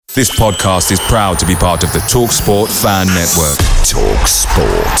This podcast is proud to be part of the TalkSport Fan Network.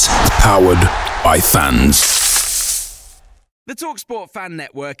 TalkSport. Powered by fans. The TalkSport Fan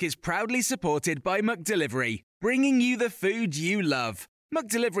Network is proudly supported by McDelivery, bringing you the food you love.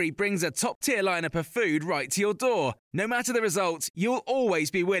 McDelivery brings a top-tier lineup of food right to your door. No matter the result, you'll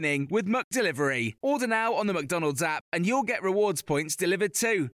always be winning with McDelivery. Order now on the McDonald's app and you'll get rewards points delivered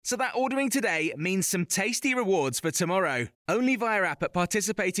too. So that ordering today means some tasty rewards for tomorrow. Only via app at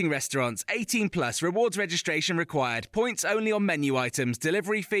participating restaurants. 18 plus. Rewards registration required. Points only on menu items.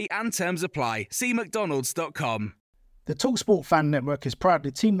 Delivery fee and terms apply. See mcdonalds.com. The TalkSport Fan Network is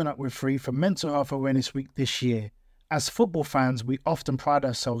proudly teaming up with Free for Mental Health Awareness Week this year. As football fans, we often pride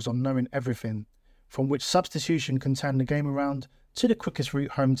ourselves on knowing everything, from which substitution can turn the game around to the quickest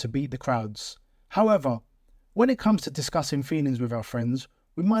route home to beat the crowds. However, when it comes to discussing feelings with our friends,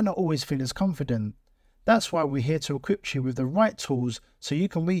 we might not always feel as confident. That's why we're here to equip you with the right tools so you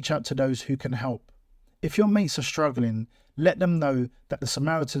can reach out to those who can help. If your mates are struggling, let them know that the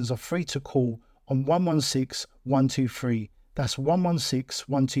Samaritans are free to call on 116 123. That's 116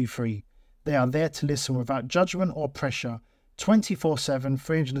 123. They are there to listen without judgment or pressure, 24/7,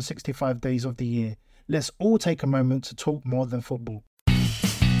 365 days of the year. Let's all take a moment to talk more than football.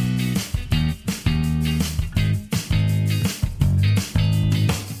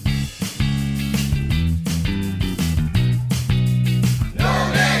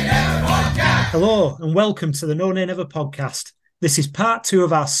 Hello and welcome to the No Nay Never podcast. This is part 2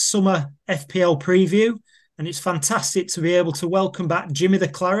 of our summer FPL preview, and it's fantastic to be able to welcome back Jimmy the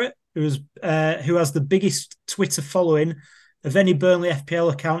Claret, who has the biggest Twitter following of any Burnley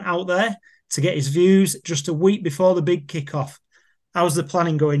FPL account out there, to get his views just a week before the big kickoff. How's the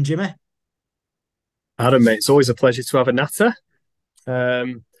planning going, Jimmy? Adam, mate, it's always a pleasure to have a natter.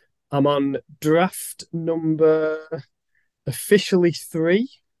 I'm on draft number officially 3.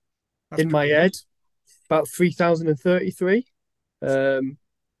 That's in my head, about 3,033.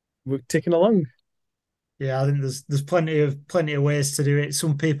 We're ticking along. Yeah, I think there's plenty of ways to do it.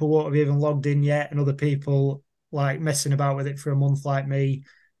 Some people won't have even logged in yet, and other people like messing about with it for a month, like me,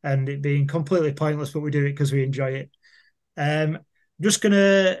 and it being completely pointless. But we do it because we enjoy it. The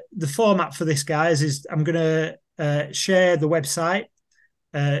format for this, guys, is I'm gonna share the website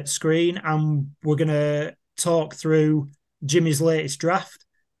screen, and we're gonna talk through Jimmy's latest draft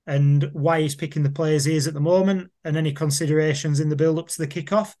and why he's picking the players he is at the moment, and any considerations in the build-up to the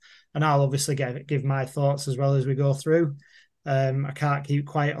kickoff. And I'll obviously give my thoughts as well as we go through. I can't keep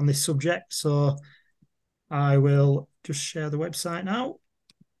quiet on this subject, so I will just share the website now.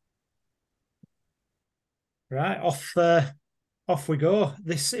 Right, off we go.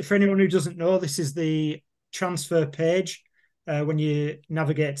 This, for anyone who doesn't know, this is the transfer page when you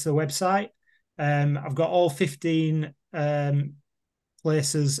navigate to the website. I've got all 15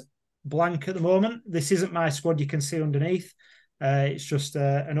 places blank at the moment. This isn't my squad, you can see underneath. It's just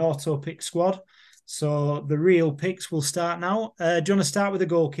an auto pick squad. So the real picks will start now. Do you want to start with the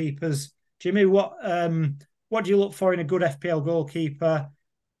goalkeepers? Jimmy, what do you look for in a good FPL goalkeeper?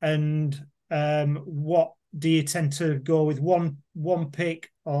 And what do you tend to go with, one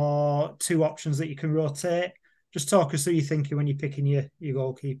pick or 2 options that you can rotate? Just talk us through your thinking when you're picking your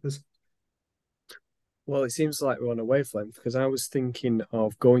goalkeepers. Well, it seems like we're on a wavelength, because I was thinking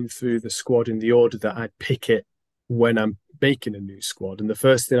of going through the squad in the order that I'd pick it when I'm making a new squad. And the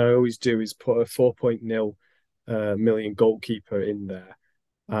first thing I always do is put a 4.0 million goalkeeper in there.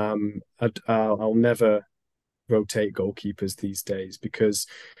 I'll never rotate goalkeepers these days, because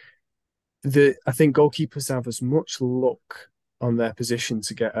I think goalkeepers have as much luck on their position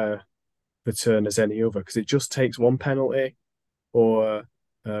to get a return as any other, because it just takes one penalty or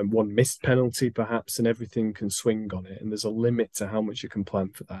one missed penalty perhaps, and everything can swing on it, and there's a limit to how much you can plan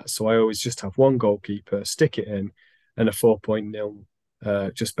for that. So I always just have one goalkeeper, stick it in, and a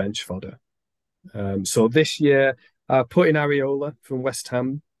 4.0 just bench fodder. So this year I put in Areola from West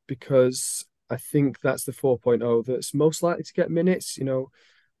Ham, because I think that's the 4.0 that's most likely to get minutes.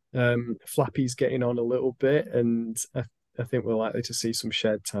 Flappy's getting on a little bit, and I think we're likely to see some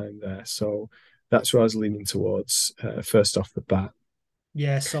shared time there. So that's where I was leaning towards first off the bat.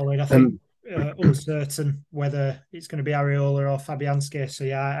 Yeah, solid. I think uncertain whether it's going to be Areola or Fabianski. So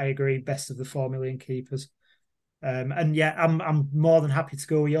yeah, I agree. Best of the 4 million keepers. And yeah, I'm more than happy to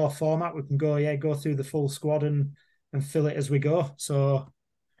go with your format. We can go through the full squad and fill it as we go. So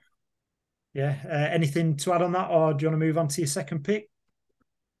yeah, anything to add on that, or do you want to move on to your second pick?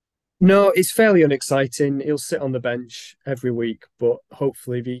 No, it's fairly unexciting. He'll sit on the bench every week, but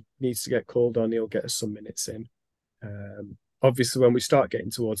hopefully if he needs to get called on, he'll get us some minutes in. Obviously, when we start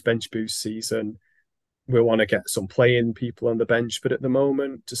getting towards bench boost season, we want to get some playing people on the bench. But at the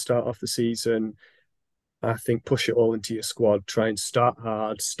moment, to start off the season, I think push it all into your squad, try and start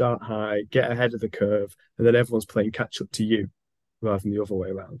hard, start high, get ahead of the curve, and then everyone's playing catch up to you rather than the other way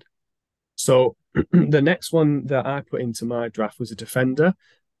around. So the next one that I put into my draft was a defender,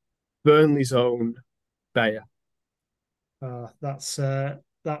 Burnley's own Bayer. That's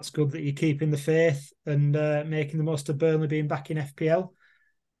good that you're keeping the faith and making the most of Burnley being back in FPL.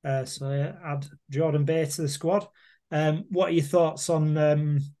 Add Jordan Bay to the squad. What are your thoughts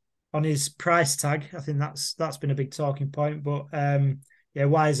on his price tag? I think that's been a big talking point. But yeah,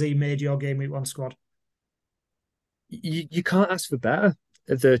 why has he made your game week one squad? You can't ask for better.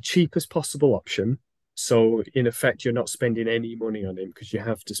 The cheapest possible option. So in effect, you're not spending any money on him because you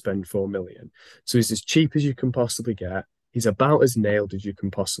have to spend 4 million. So he's as cheap as you can possibly get. He's about as nailed as you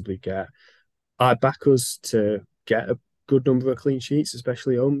can possibly get. I back us to get a good number of clean sheets,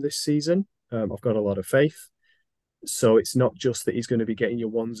 especially home this season. I've got a lot of faith. So it's not just that he's going to be getting your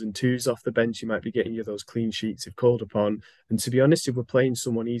ones and twos off the bench. He might be getting you those clean sheets if called upon. And to be honest, if we're playing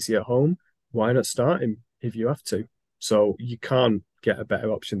someone easy at home, why not start him if you have to? So you can't get a better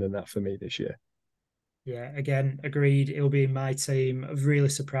option than that for me this year. Yeah, again, agreed. He'll be in my team. I'm really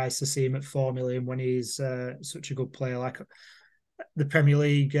surprised to see him at 4 million when he's such a good player. Like the Premier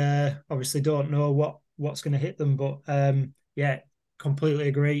League, obviously don't know what's going to hit them, but yeah, completely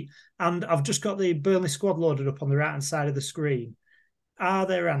agree. And I've just got the Burnley squad loaded up on the right hand side of the screen. Are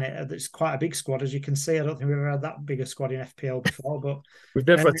there on it? It's quite a big squad, as you can see. I don't think we've ever had that big a squad in FPL before, but We've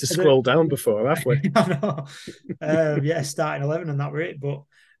never had to scroll down before, have we? I know. Yeah, starting 11 and that were it. But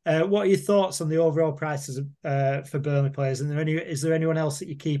what are your thoughts on the overall prices for Burnley players? And is there anyone else that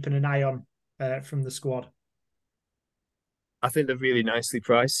you're keeping an eye on from the squad? I think they're really nicely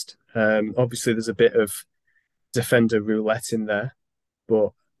priced. Obviously, there's a bit of defender roulette in there, but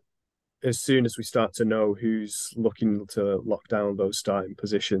as soon as we start to know who's looking to lock down those starting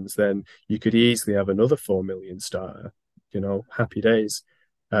positions, then you could easily have another 4 million starter. Happy days.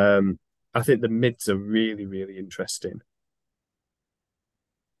 I think the mids are really, really interesting.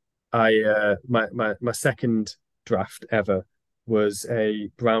 My second draft ever was a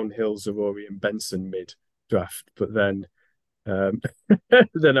Brownhill, Zarori, and Benson mid draft, but then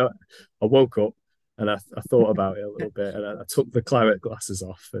then I woke up and I thought about it a little bit, and I took the claret glasses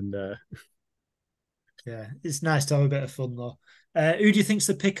off, and Yeah, it's nice to have a bit of fun though. Who do you think's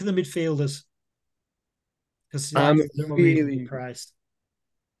the pick of the midfielders? Because I I'm think they're more reasonably really, priced.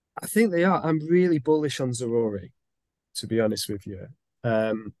 I think they are. I'm really bullish on Zarori, to be honest with you.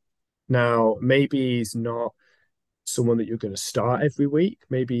 Now maybe he's not someone that you're going to start every week.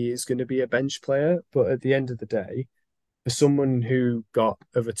 Maybe he's going to be a bench player, but at the end of the day, for someone who got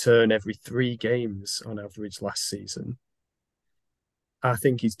a return every 3 games on average last season, I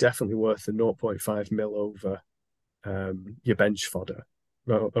think he's definitely worth the zero point 0.5 mil over your bench fodder,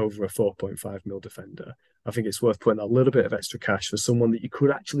 over a 4.5 mil defender. I think it's worth putting a little bit of extra cash for someone that you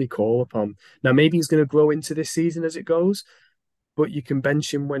could actually call upon. Now, maybe he's going to grow into this season as it goes, but you can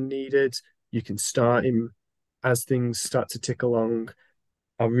bench him when needed. You can start him as things start to tick along.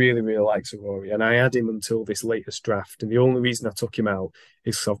 I really, really like Zaroury, and I had him until this latest draft. And the only reason I took him out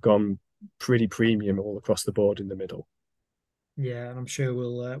is because I've gone pretty premium all across the board in the middle. Yeah, and I'm sure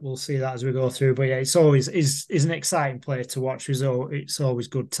we'll see that as we go through. But yeah, it's always is an exciting player to watch. It's always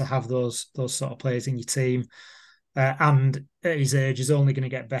good to have those sort of players in your team. And at his age, he's only going to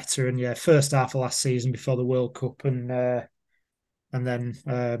get better. And yeah, first half of last season before the World Cup, and then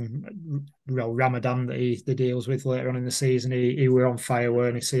Ramadan that he deals with later on in the season, he were on fire,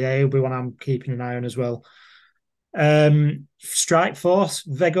 weren't he? So yeah, he'll be one I'm keeping an eye on as well. Strike Force,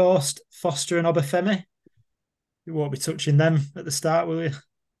 Veghorst, Foster, and Obafemi. You won't be touching them at the start, will you?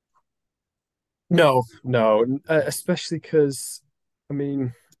 No, no, especially because I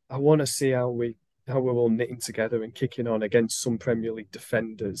mean I want to see how we're all knitting together and kicking on against some Premier League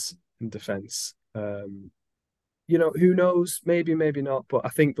defenders in defence. Who knows? Maybe, maybe not. But I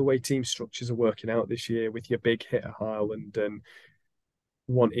think the way team structures are working out this year with your big hitter Haaland and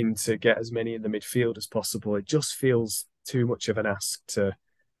wanting to get as many in the midfield as possible, it just feels too much of an ask to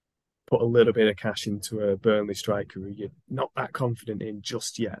put a little bit of cash into a Burnley striker who you're not that confident in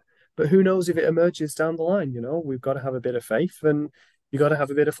just yet. But who knows if it emerges down the line? We've got to have a bit of faith, and you've got to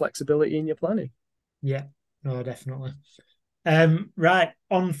have a bit of flexibility in your planning. Yeah, no, definitely. Right,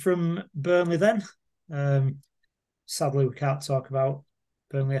 on from Burnley then. Sadly, we can't talk about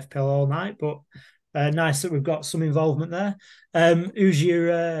Burnley FPL all night, but nice that we've got some involvement there. Who's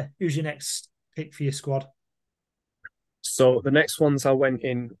your next pick for your squad? So the next ones I went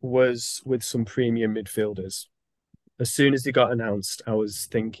in was with some premium midfielders. As soon as they got announced, I was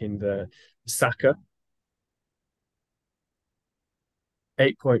thinking the Saka.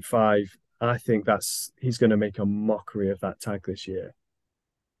 8.5. I think he's going to make a mockery of that tag this year.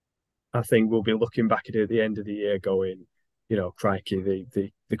 I think we'll be looking back at it at the end of the year going, crikey,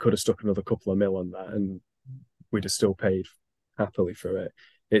 they could have stuck another couple of mil on that and we'd have still paid happily for it.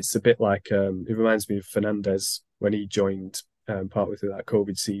 It's a bit like it reminds me of Fernandez when he joined partway through that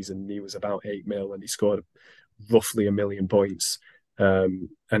COVID season. He was about 8 mil and he scored roughly 1 million points. And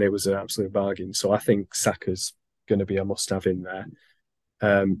it was an absolute bargain. So I think Saka's going to be a must-have in there.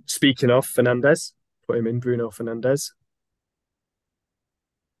 Speaking of Fernandez, put him in, Bruno Fernandez.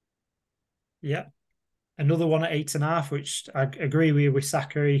 Yeah. Another one at 8.5, which I agree with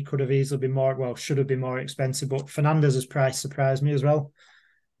Saka. He could have easily been should have been more expensive, but Fernandez's price surprised me as well.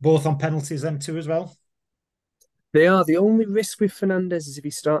 Both on penalties, them two as well. They are. The only risk with Fernandez is if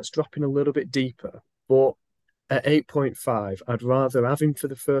he starts dropping a little bit deeper. But at 8.5, I'd rather have him for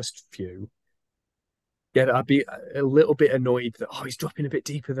the first few. Yeah, I'd be a little bit annoyed that, he's dropping a bit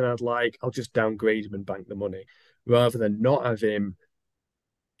deeper than I'd like. I'll just downgrade him and bank the money. Rather than not have him,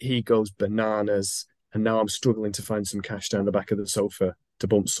 he goes bananas. And now I'm struggling to find some cash down the back of the sofa to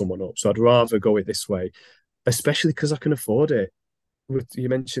bump someone up. So I'd rather go it this way, especially because I can afford it. You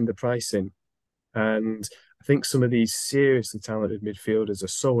mentioned the pricing. And I think some of these seriously talented midfielders are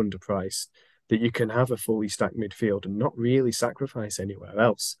so underpriced that you can have a fully stacked midfield and not really sacrifice anywhere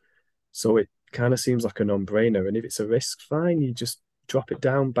else. So it kind of seems like a non-brainer. And if it's a risk, fine, you just drop it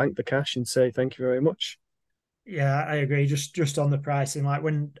down, bank the cash and say, thank you very much. Yeah, I agree. Just on the pricing, like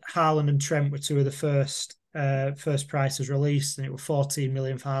when Haaland and Trent were two of the first prices released, and it was 14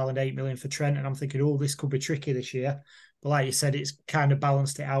 million for Haaland, 8 million for Trent, and I'm thinking, this could be tricky this year. But like you said, it's kind of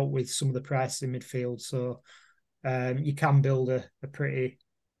balanced it out with some of the prices in midfield, so you can build a pretty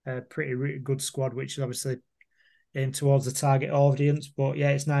good squad, which is obviously aimed towards the target audience. But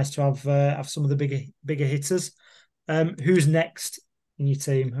yeah, it's nice to have some of the bigger hitters. Who's next in your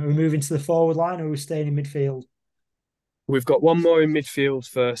team? Are we moving to the forward line, or are we staying in midfield? We've got one more in midfield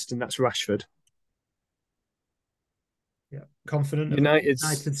first, and that's Rashford. Yeah, confident United's of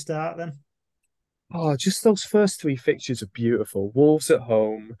a United start then. Just those first three fixtures are beautiful. Wolves at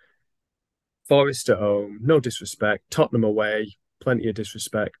home, Forest at home, no disrespect. Tottenham away, plenty of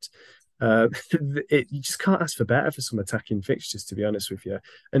disrespect. You just can't ask for better for some attacking fixtures, to be honest with you.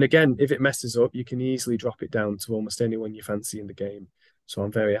 And again, if it messes up, you can easily drop it down to almost anyone you fancy in the game. So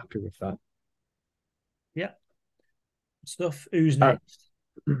I'm very happy with that. Yeah. Stuff. Who's next?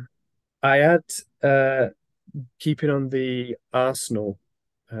 I had keeping on the Arsenal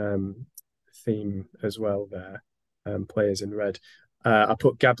theme as well there, players in red. I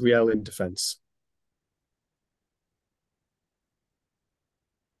put Gabriel in defence.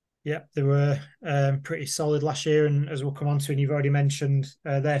 Yeah, they were pretty solid last year, and as we'll come on to, and you've already mentioned,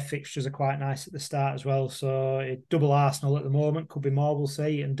 their fixtures are quite nice at the start as well. So double Arsenal at the moment, could be more, we'll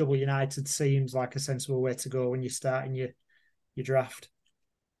see, and double United seems like a sensible way to go when you're starting your draft.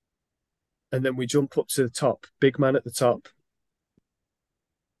 And then we jump up to the top, big man at the top.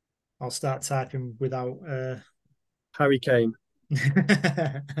 I'll start typing without Harry Kane.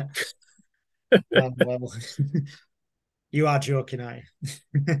 Well, you are joking, aren't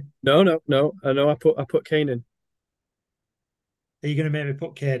you? No. I know. I put Kane in. Are you going to make me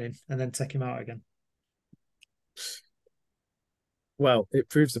put Kane in and then take him out again? Well, it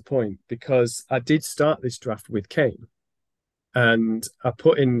proves the point because I did start this draft with Kane, and I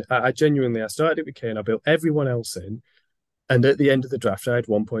started it with Kane. I built everyone else in, and at the end of the draft, I had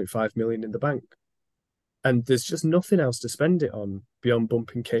 1.5 million in the bank. And there's just nothing else to spend it on beyond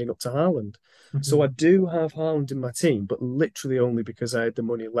bumping Kane up to Haaland. Mm-hmm. So I do have Haaland in my team, but literally only because I had the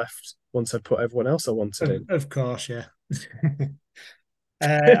money left once I'd put everyone else I wanted in. Of course, yeah.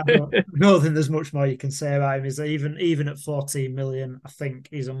 I don't think there's much more you can say about him. Is even at 14 million, I think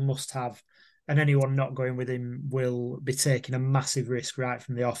he's a must-have. And anyone not going with him will be taking a massive risk right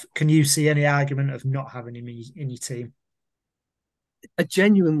from the off. Can you see any argument of not having him in your team? I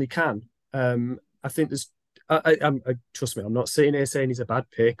genuinely can. I think there's. I trust me. I'm not sitting here saying he's a bad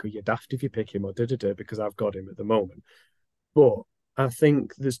pick or you're daft if you pick him or because I've got him at the moment. But I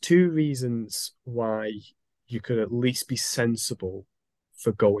think there's two reasons why you could at least be sensible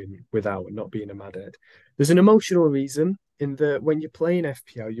for going without and not being a madhead. There's an emotional reason in that when you're playing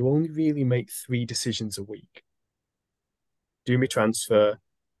FPL, you only really make 3 decisions a week. Do me transfer,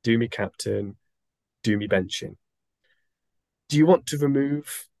 do me captain, do me benching. Do you want to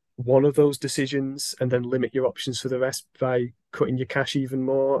remove one of those decisions and then limit your options for the rest by cutting your cash even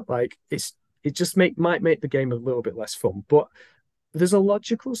more? Like it just might make the game a little bit less fun. But there's a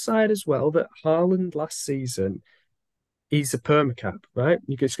logical side as well that Haaland last season, he's a permacap, right?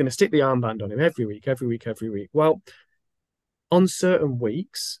 You're just going to stick the armband on him every week. Well, on certain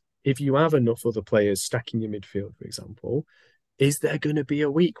weeks, if you have enough other players stacking your midfield, for example, is there going to be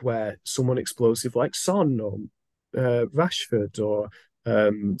a week where someone explosive like Son or Rashford or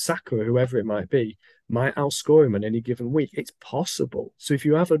Saka or whoever it might be might outscore him on any given week? It's possible. So if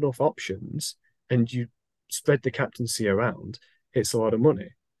you have enough options and you spread the captaincy around, it's a lot of money.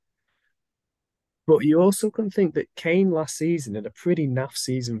 But you also can think that Kane last season, in a pretty naff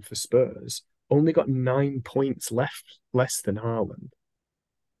season for Spurs, only got 9 points less than Haaland.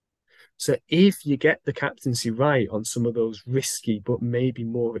 So if you get the captaincy right on some of those risky but maybe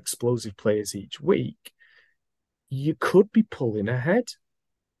more explosive players each week, you could be pulling ahead.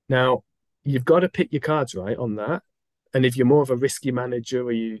 Now, you've got to pick your cards right on that. And if you're more of a risky manager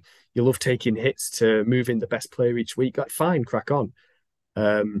or you love taking hits to move in the best player each week, like fine, crack on.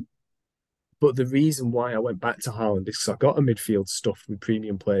 But the reason why I went back to Haaland is because I got a midfield stuffed with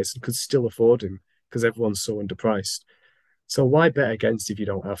premium players and could still afford him because everyone's so underpriced. So why bet against if you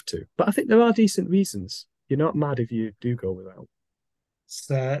don't have to? But I think there are decent reasons. You're not mad if you do go without. It's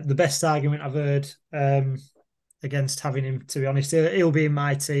the best argument I've heard against having him, to be honest. He'll be in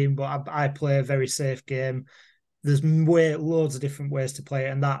my team, but I play a very safe game. There's loads of different ways to play it,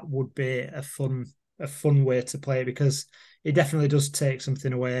 and that would be a fun way to play it because it definitely does take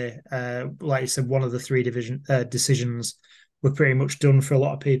something away. Like you said, one of the three decisions were pretty much done for a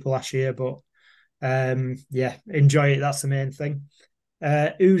lot of people last year, but yeah, enjoy it. That's the main thing.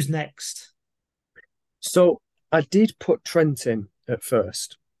 Who's next? So I did put Trent in at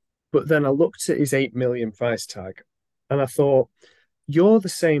first, but then I looked at his 8 million price tag and I thought, you're the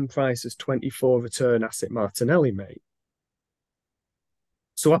same price as 24 return asset Martinelli, mate.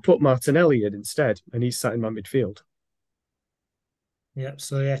 So I put Martinelli in instead, and he's sat in my midfield. Yep.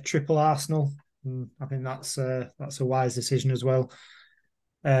 So yeah, triple Arsenal. I think that's a wise decision as well.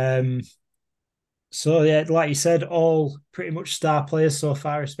 So yeah, like you said, all pretty much star players so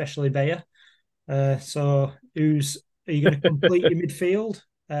far, especially Bayer. So are you going to complete your midfield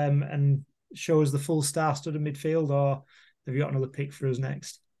and show us the full star-studded midfield, or have you got another pick for us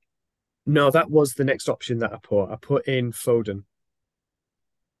next? No, that was the next option that I put. I put in Foden.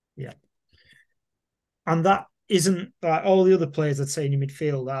 Yeah. And that isn't like all the other players I'd say in your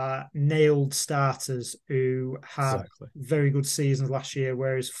midfield are nailed starters who had very good seasons last year,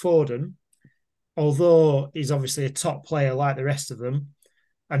 whereas Foden, although he's obviously a top player like the rest of them,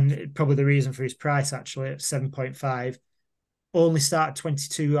 and probably the reason for his price actually at 7.5, only started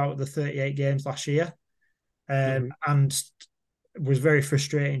 22 out of the 38 games last year, and was very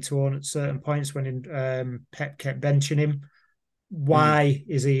frustrating to own at certain points when Pep kept benching him. Why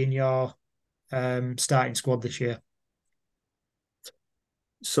is he in your starting squad this year?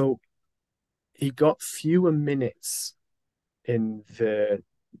 So he got fewer minutes in the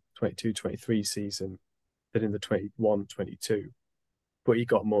 22-23 season than in the 21-22, but he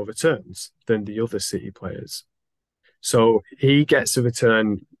got more returns than the other City players. So he gets a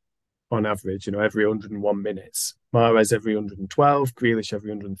return on average, every 101 minutes. Mahrez every 112, Grealish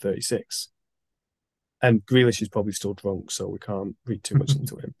every 136. And Grealish is probably still drunk, so we can't read too much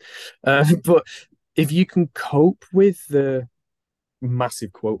into him. But if you can cope with the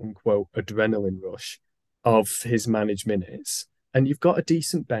massive quote-unquote adrenaline rush of his managed minutes, and you've got a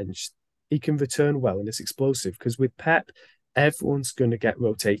decent bench, he can return well and it's explosive. Because with Pep, everyone's going to get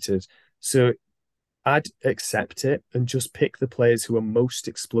rotated. So I'd accept it and just pick the players who are most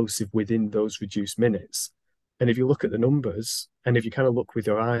explosive within those reduced minutes. And if you look at the numbers, and if you kind of look with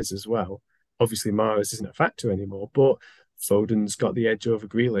your eyes as well, obviously Mahrez isn't a factor anymore, but Foden's got the edge over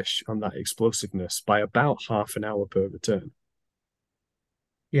Grealish on that explosiveness by about half an hour per return.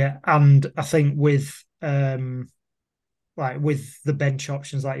 Yeah, and I think with with the bench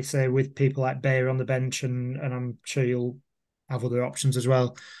options, like you say, with people like Bayer on the bench, and I'm sure you'll have other options as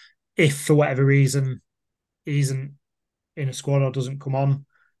well. If for whatever reason he isn't in a squad or doesn't come on,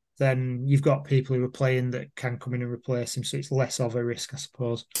 then you've got people who are playing that can come in and replace him. So it's less of a risk, I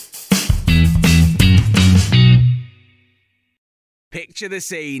suppose. Picture the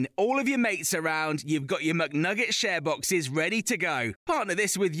scene. All of your mates around, you've got your McNugget share boxes ready to go. Partner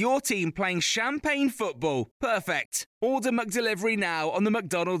this with your team playing champagne football. Perfect. Order McDelivery now on the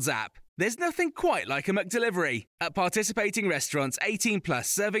McDonald's app. There's nothing quite like a McDelivery. At participating restaurants, 18 plus,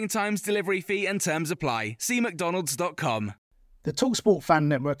 serving times, delivery fee and terms apply. See mcdonalds.com. The TalkSport Fan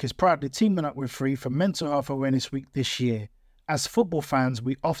Network is proudly teaming up with Free for Mental Health Awareness Week this year. As football fans,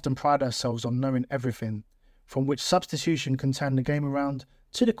 we often pride ourselves on knowing everything, from which substitution can turn the game around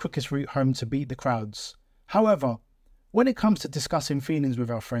to the quickest route home to beat the crowds. However, when it comes to discussing feelings with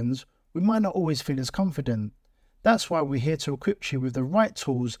our friends, we might not always feel as confident. That's why we're here to equip you with the right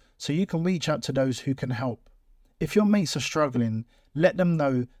tools so you can reach out to those who can help. If your mates are struggling, let them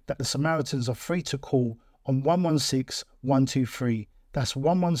know that the Samaritans are free to call on 116 123. That's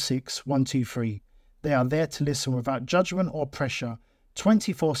 116 123. They are there to listen without judgment or pressure,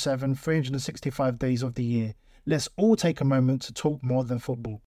 24/7, 365 days of the year. Let's all take a moment to talk more than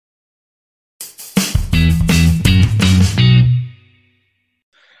football.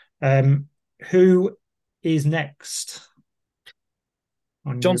 Who is next?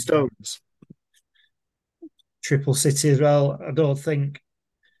 John Stones. Triple City as well. I don't think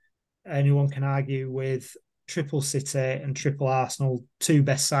anyone can argue with Triple City and Triple Arsenal, two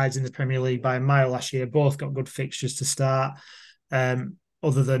best sides in the Premier League by a mile last year. Both got good fixtures to start.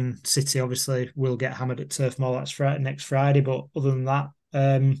 Other than City, obviously, will get hammered at Turf Moor next Friday. But other than that,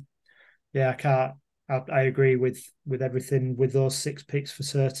 I agree with everything with those 6 picks for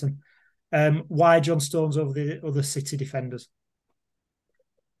certain. Why John Stones over the other City defenders?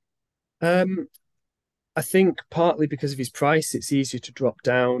 I think partly because of his price, it's easier to drop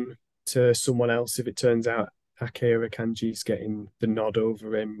down to someone else if it turns out Akira Kanji's getting the nod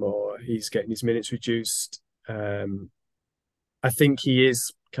over him or he's getting his minutes reduced. I think he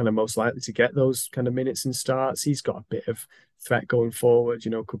is kind of most likely to get those kind of minutes and starts. He's got a bit of threat going forward,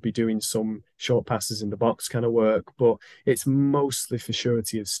 could be doing some short passes in the box kind of work, but it's mostly for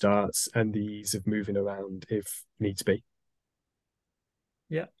surety of starts and the ease of moving around if needs be.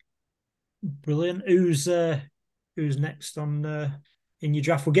 Yeah. Brilliant. Who's next on in your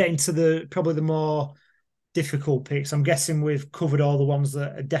draft? We're getting to probably the more difficult picks. I'm guessing we've covered all the ones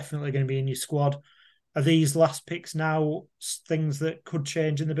that are definitely going to be in your squad. Are these last picks now things that could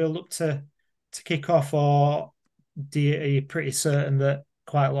change in the build up to kick off, or are you pretty certain that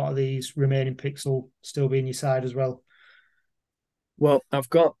quite a lot of these remaining picks will still be in your side as well? Well,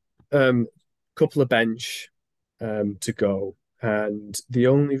 I've got a couple of bench to go. And the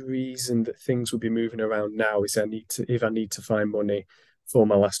only reason that things will be moving around now is if I need to find money for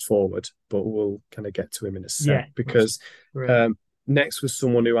my last forward, but we'll kind of get to him in a sec because next was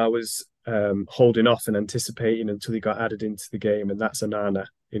someone who I was holding off and anticipating until he got added into the game, and that's Onana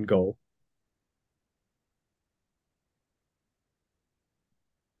in goal.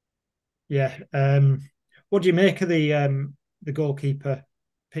 Yeah. What do you make of the goalkeeper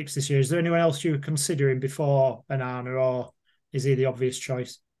picks this year? Is there anyone else you were considering before Onana, or is he the obvious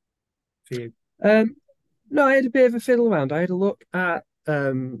choice for you? No, I had a bit of a fiddle around. I had a look at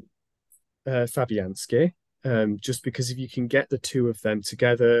Fabianski, just because if you can get the two of them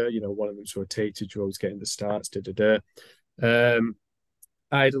together, one of them's rotated, you're always getting the starts. I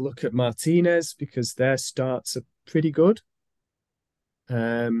had a look at Martinez because their starts are pretty good.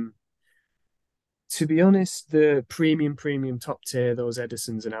 To be honest, the premium top tier, those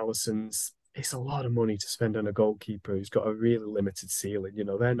Edisons and Allisons, it's a lot of money to spend on a goalkeeper who's got a really limited ceiling.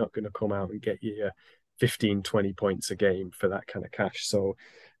 They're not going to come out and get you 15, 20 points a game for that kind of cash. So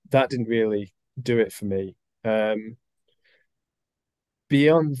that didn't really do it for me.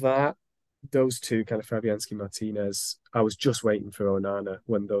 Beyond that, those two, kind of Fabianski, Martinez, I was just waiting for Onana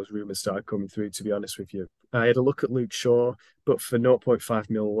when those rumours started coming through, to be honest with you. I had a look at Luke Shaw, but for 0.5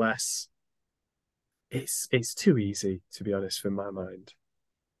 mil less, it's too easy, to be honest, for my mind.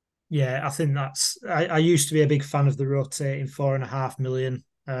 Yeah, I think I used to be a big fan of the rotating 4.5 million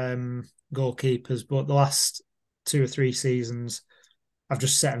goalkeepers, but the last 2 or 3 seasons, I've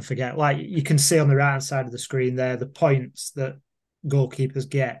just set and forget. Like you can see on the right hand side of the screen there, the points that goalkeepers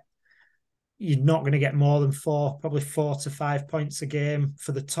get. You're not going to get more than probably 4 to 5 points a game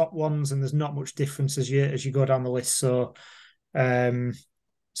for the top ones, and there's not much difference as you go down the list. So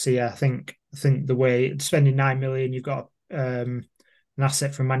yeah, I think the way spending 9 million, you've got an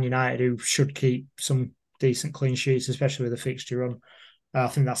asset from Man United who should keep some decent clean sheets, especially with the fixture run. I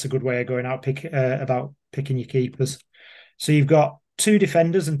think that's a good way of going out about picking your keepers. So you've got 2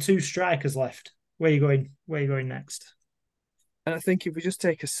 defenders and 2 strikers left. Where are you going? Where are you going next? And I think if we just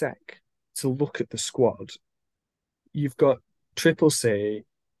take a sec to look at the squad, you've got Triple C,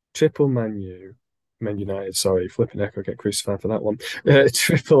 Triple Man United, sorry, flipping heck, I'll get crucified for that one.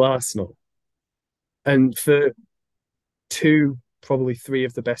 Triple Arsenal. And for 2, probably 3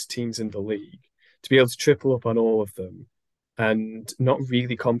 of the best teams in the league, to be able to triple up on all of them and not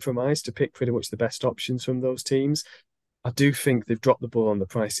really compromise to pick pretty much the best options from those teams, I do think they've dropped the ball on the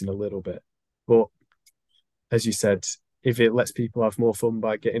pricing a little bit. But as you said, if it lets people have more fun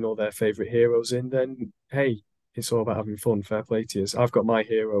by getting all their favourite heroes in, then hey, it's all about having fun. Fair play to you. I've got my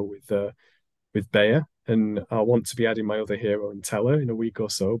hero with Bayer, and I want to be adding my other hero in Teller in a week or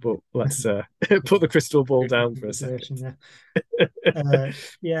so. But let's put the crystal ball down for a second.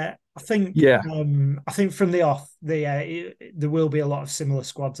 Yeah, Yeah, I think from the off, there will be a lot of similar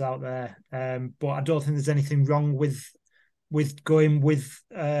squads out there, but I don't think there's anything wrong with going with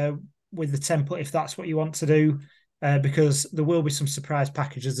the template if that's what you want to do, because there will be some surprise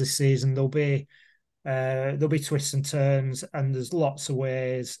packages this season. There'll be twists and turns, and there's lots of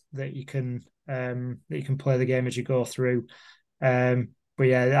ways that you can play the game as you go through. But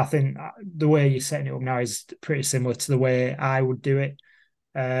yeah, I think the way you're setting it up now is pretty similar to the way I would do it.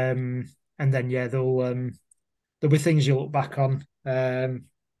 And then yeah, there'll be things you look back on, and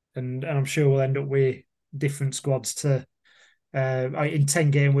I'm sure we'll end up with different squads to. In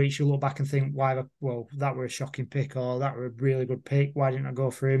 10 game weeks, you'll look back and think, "Why? Well, that were a shocking pick, or that were a really good pick. Why didn't I go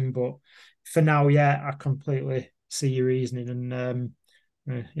for him?" But for now, yeah, I completely see your reasoning, and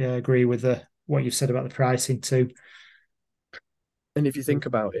yeah, I agree with what you've said about the pricing too. and if you think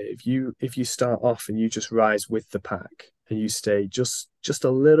about it, if you start off and you just rise with the pack and you stay just a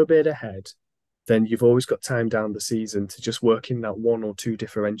little bit ahead, then you've always got time down the season to just work in that one or two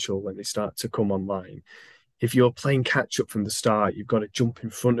differential when they start to come online. If you're playing catch up from the start, you've got to jump in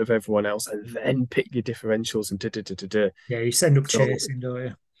front of everyone else and then pick your differentials and da da da da da. Yeah, you end up So chasing, don't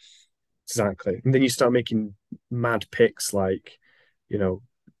you? exactly, and then you start making mad picks like, you know,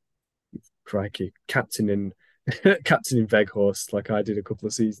 crikey, captain in captain in Veghorst, like I did a couple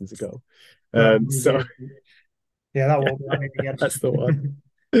of seasons ago. Oh, So yeah, that won't be happening that's the one.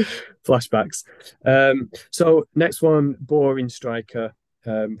 again. Flashbacks. So next one, boring striker,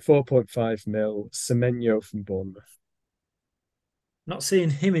 4.5 mil, Semenyo from Bournemouth. Not seeing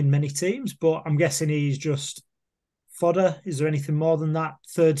him in many teams, but I'm guessing he's just fodder. Is there anything more than that?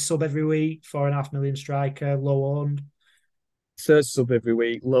 Third sub every week, 4.5 million striker, low owned. Third sub every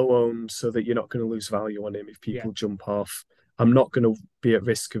week, low owned, so that you're not going to lose value on him if Yeah, people jump off. I'm not going to be at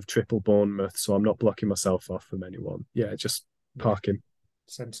risk of triple Bournemouth, so I'm not blocking myself off from anyone. Yeah, just yeah, park him.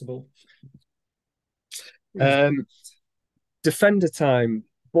 sensible. Um, Defender time,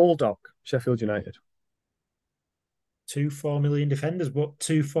 Baldock, Sheffield United. Two 4 million defenders, but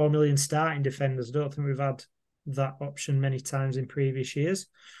two 4 million starting defenders. I don't think we've had that option many times in previous years.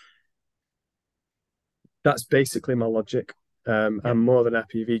 That's basically my logic. Yeah, I'm more than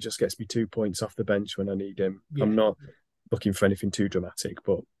happy if he just gets me 2 points off the bench when I need him. yeah, I'm not looking for anything too dramatic,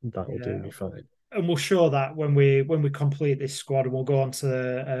 but that'll do yeah. me fine. And we'll show that when we complete this squad, and we'll go on to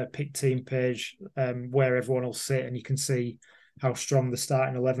the pick team page, where everyone will sit, and you can see how strong the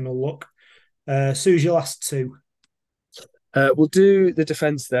starting 11 will look. So who's your last two? We'll do the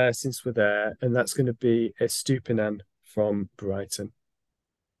defence there since we're there, and that's going to be a Stupinan from Brighton.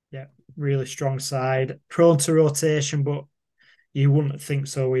 Yeah, really strong side, prone to rotation, but you wouldn't think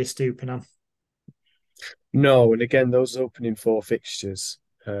so with stooping on. No, and again, those opening four fixtures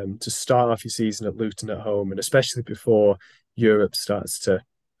to start off your season at Luton at home, and especially before Europe starts to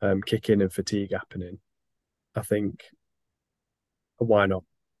kick in and fatigue happening, I think why not?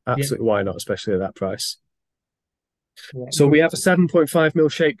 Yeah, Absolutely, why not? Especially at that price. yeah, So we have a 7.5 mil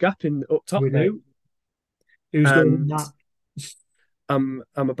shape gap in up top, we mate. do. Who's going in And that? I'm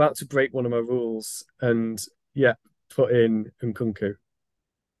about to break one of my rules and yeah, put in Nkunku.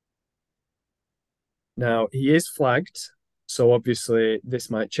 Now he is flagged, so obviously this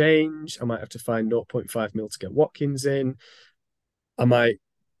might change. I might have to find 0.5 mil to get Watkins in. I might,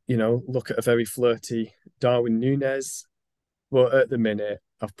 look at a very flirty Darwin Núñez, but at the minute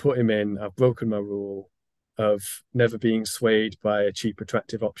I've put him in. I've broken my rule of never being swayed by a cheap,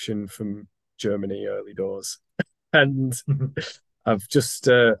 attractive option from Germany early doors, and I've just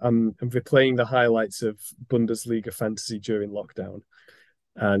I'm replaying the highlights of Bundesliga fantasy during lockdown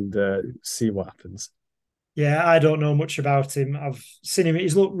and see what happens. Yeah, I don't know much about him. I've seen him.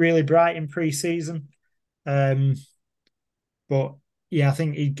 He's looked really bright in pre-season, um, but yeah, I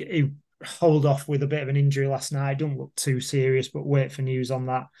think he hold off with a bit of an injury last night. Don't look too serious, but wait for news on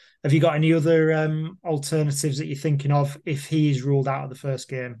that. Have you got any other alternatives that you're thinking of if he is ruled out of the first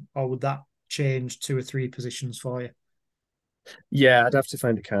game, or would that change two or three positions for you? Yeah, I'd have to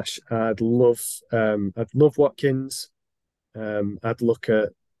find a cash. I'd love Watkins. I'd look at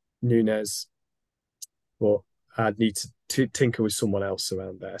Núñez, but I'd need to tinker with someone else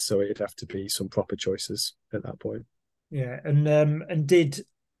around there. So it'd have to be some proper choices at that point. Yeah, and did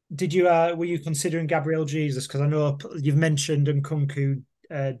you were you considering Gabriel Jesus? Because I know you've mentioned Nkunku,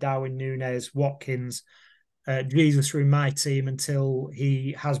 Darwin Núñez, Watkins. Jesus were in my team until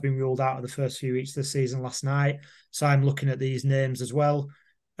he has been ruled out of the first few weeks of the season last night. So I'm looking at these names as well.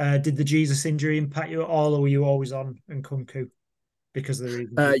 Did the Jesus injury impact you at all, or were you always on Nkunku because of the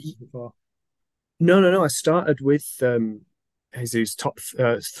reasons you said before? No, no, no. I started with Jesus top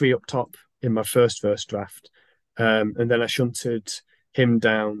three up top in my first draft, and then I shunted him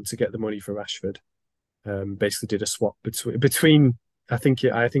down to get the money for Rashford. Basically did a swap between I think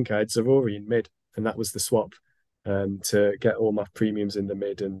I had Zarori in mid, and that was the swap to get all my premiums in the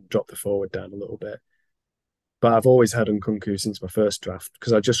mid and drop the forward down a little bit. But I've always had Nkunku since my first draft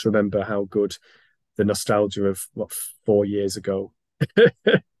because I just remember how good the nostalgia of 4 years ago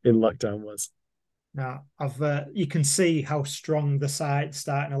in lockdown was. Now, you can see how strong the side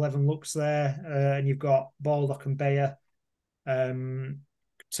starting 11 looks there, and you've got Baldock and Bayer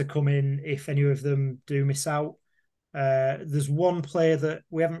to come in if any of them do miss out. There's one player that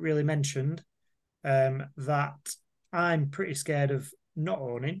we haven't really mentioned that I'm pretty scared of not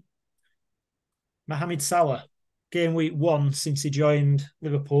owning. Mohamed Salah, game week 1 since he joined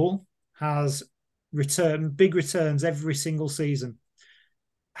Liverpool, has big returns every single season.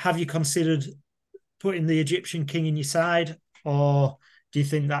 Have you considered putting the Egyptian king in your side, or do you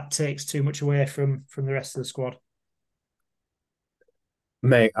think that takes too much away from the rest of the squad?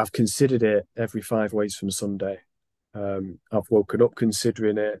 Mate, I've considered it every 5 ways from Sunday. I've woken up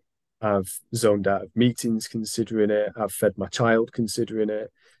considering it. I've zoned out of meetings considering it. I've fed my child considering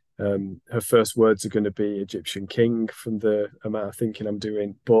it. Her first words are going to be Egyptian king from the amount of thinking I'm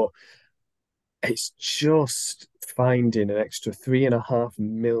doing. But it's just finding an extra 3.5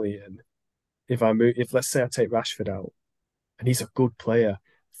 million. If let's say I take Rashford out, and he's a good player,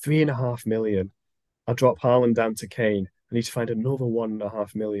 3.5 million. I drop Haaland down to Kane. I need to find another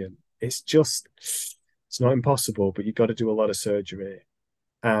 1.5 million. It's not impossible, but you've got to do a lot of surgery.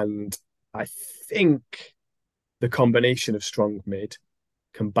 And I think the combination of strong mid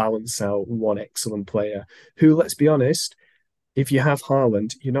can balance out one excellent player who, let's be honest, if you have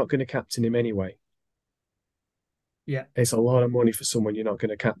Haaland, you're not going to captain him anyway. Yeah. It's a lot of money for someone you're not going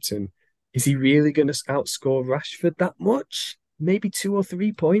to captain. Is he really going to outscore Rashford that much? Maybe 2 or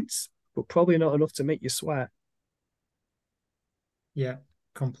 3 points, but probably not enough to make you sweat. Yeah,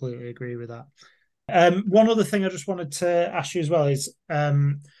 completely agree with that. One other thing I just wanted to ask you as well is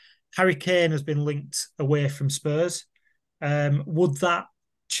Harry Kane has been linked away from Spurs. Would that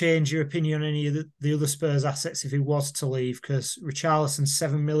change your opinion on any of the other Spurs assets if he was to leave? Because Richarlison's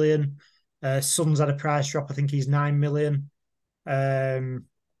 7 million, Son's had a price drop. I think he's 9 million. Would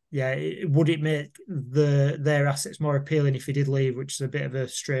it make their assets more appealing if he did leave? Which is a bit of a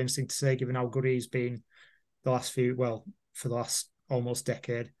strange thing to say, given how good he's been for the last almost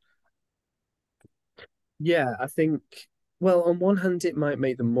decade. Yeah, I think, well, on one hand, it might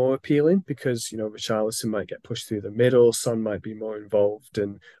make them more appealing because, Richarlison might get pushed through the middle, Son might be more involved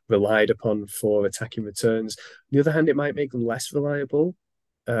and relied upon for attacking returns. On the other hand, it might make them less reliable,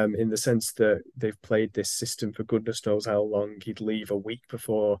 in the sense that they've played this system for goodness knows how long. He'd leave a week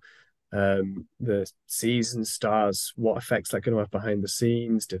before the season starts. What effects that going to have behind the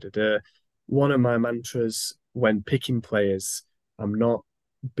scenes? One of my mantras when picking players, I'm not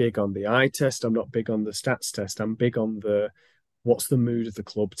big on the eye test. I'm not big on the stats test. I'm big on the what's the mood of the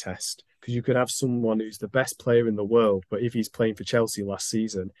club test. Because you could have someone who's the best player in the world, but if he's playing for Chelsea last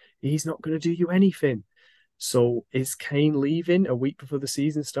season, he's not going to do you anything. So is Kane leaving a week before the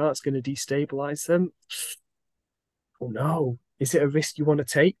season starts going to destabilise them? Oh no. Is it a risk you want to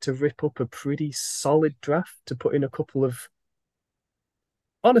take to rip up a pretty solid draft to put in a couple of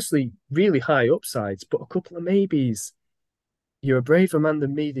honestly really high upsides, but a couple of maybes? You're a braver man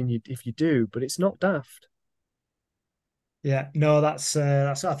than me if you do, but it's not daft. Yeah, no, that's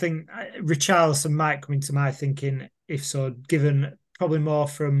I think Richarlison might come into my thinking if so, given probably more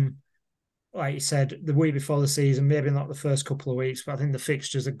from, like you said, the week before the season, maybe not the first couple of weeks, but I think the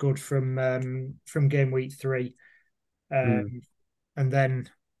fixtures are good from game week 3, and then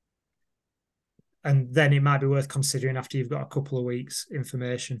it might be worth considering after you've got a couple of weeks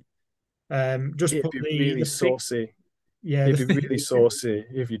information. Just put really saucy. Yeah, it'd be really saucy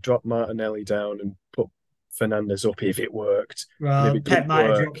if you drop Martinelli down and put Fernandes up if it worked. Well, Pep might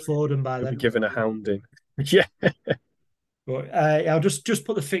have dropped Foden by then. Be given a hounding. Yeah. But I'll just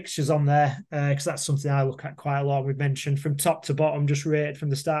put the fixtures on there because that's something I look at quite a lot. We've mentioned from top to bottom, just rated from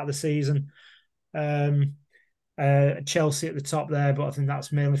the start of the season. Chelsea at the top there, but I think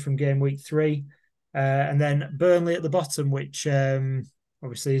that's mainly from game week 3. And then Burnley at the bottom, which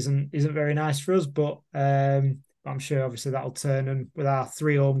obviously isn't very nice for us, but I'm sure obviously that'll turn. And with our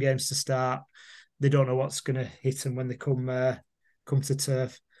 3 home games to start, they don't know what's going to hit them when they come to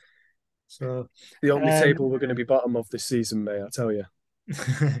turf. So the only table we're going to be bottom of this season, mate, I tell you.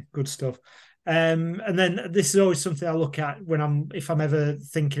 Good stuff. And then this is always something I look at if I'm ever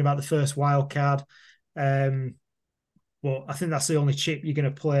thinking about the first wild card. Well, I think that's the only chip you're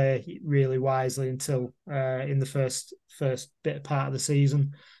going to play really wisely until in the first bit of part of the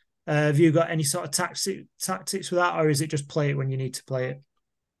season. Have you got any sort of tactics with that, or is it just play it when you need to play it?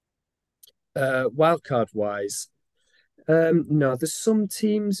 Wildcard wise, no, there's some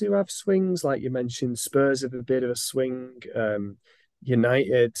teams who have swings, like you mentioned. Spurs have a bit of a swing.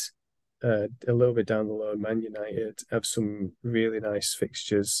 United, a little bit down the road, Man United have some really nice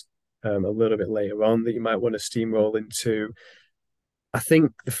fixtures a little bit later on that you might want to steamroll into. I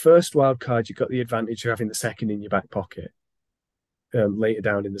think the first wild card, you've got the advantage of having the second in your back pocket later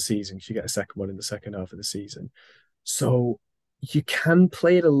down in the season, because you get a second one in the second half of the season. So you can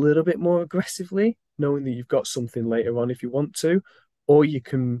play it a little bit more aggressively, knowing that you've got something later on if you want to, or you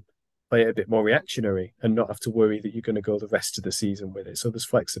can play it a bit more reactionary and not have to worry that you're going to go the rest of the season with it. So there's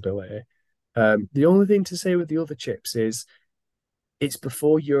flexibility. The only thing to say with the other chips is it's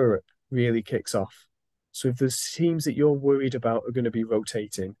before Europe really kicks off. So if there's teams that you're worried about are going to be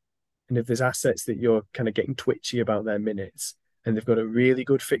rotating, and if there's assets that you're kind of getting twitchy about their minutes, and they've got a really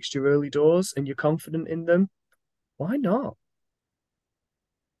good fixture early doors and you're confident in them, why not?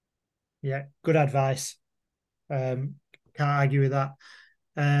 Yeah, good advice. Can't argue with that.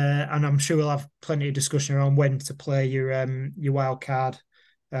 And I'm sure we'll have plenty of discussion around when to play your wild card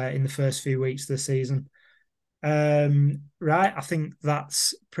in the first few weeks of the season. Right, I think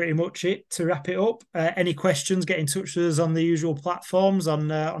that's pretty much it to wrap it up. Any questions, get in touch with us on the usual platforms on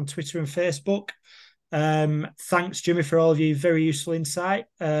Twitter and Facebook. Thanks, Jimmy, for all of your very useful insight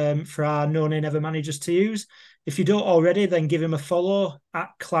for our No Nay Never managers to use. If you don't already, then give him a follow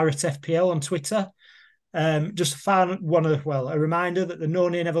at Claret FPL on Twitter. Just a reminder that the No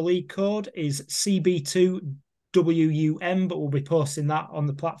Nay Never League code is CB2WUM, but we'll be posting that on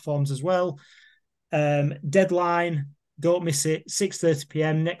the platforms as well. Deadline, don't miss it, 6:30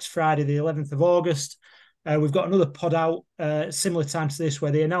 p.m. next Friday, the 11th of August. We've got another pod out similar time to this,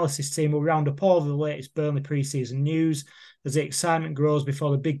 where the analysis team will round up all of the latest Burnley pre-season news as the excitement grows before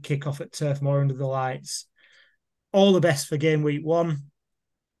the big kick-off at Turf Moor under the lights. All the best for game week 1.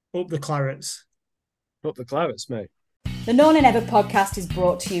 Up the Clarets. Up the Clarets, mate. The No Nay Never podcast is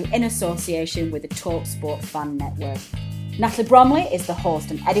brought to you in association with the TalkSport Fan Network. Natalie Bromley is the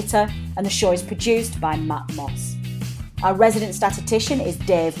host and editor, and the show is produced by Matt Moss. Our resident statistician is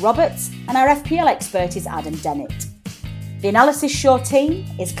Dave Roberts, and our FPL expert is Adam Dennett. The analysis show team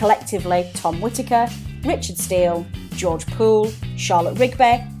is collectively Tom Whittaker, Richard Steele, George Poole, Charlotte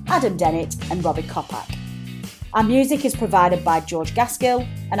Rigby, Adam Dennett and Robbie Kopak. Our music is provided by George Gaskill,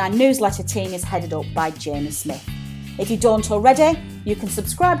 and our newsletter team is headed up by Jamie Smith. If you don't already, you can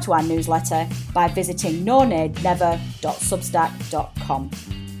subscribe to our newsletter by visiting nonaynever.substack.com.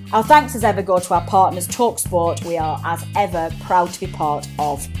 Our thanks as ever go to our partners TalkSport. We are as ever proud to be part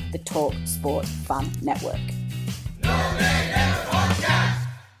of the TalkSport Fan Network.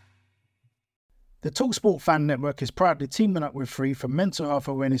 The TalkSport Fan Network is proudly teaming up with Free for Mental Health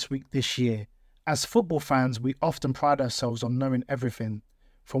Awareness Week this year. As football fans, we often pride ourselves on knowing everything,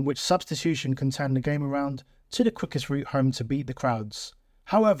 from which substitution can turn the game around to the quickest route home to beat the crowds.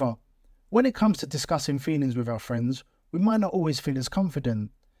 However, when it comes to discussing feelings with our friends, we might not always feel as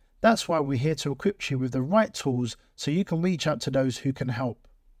confident. That's why we're here to equip you with the right tools so you can reach out to those who can help.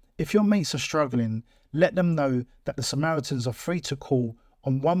 If your mates are struggling, let them know that the Samaritans are free to call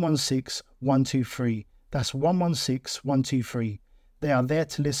on 116 123. That's 116 123. They are there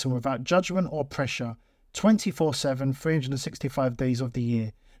to listen without judgment or pressure, 24/7, 365 days of the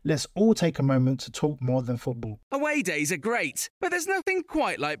year. Let's all take a moment to talk more than football. Away days are great, but there's nothing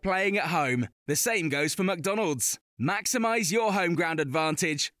quite like playing at home. The same goes for McDonald's. Maximise your home ground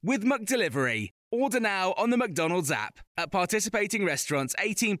advantage with McDelivery. Order now on the McDonald's app. At participating restaurants,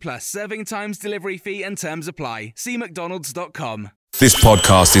 18 plus, serving times, delivery fee and terms apply. See mcdonalds.com. This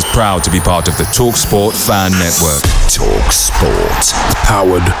podcast is proud to be part of the TalkSport Fan Network. TalkSport.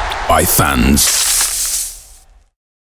 Powered by fans.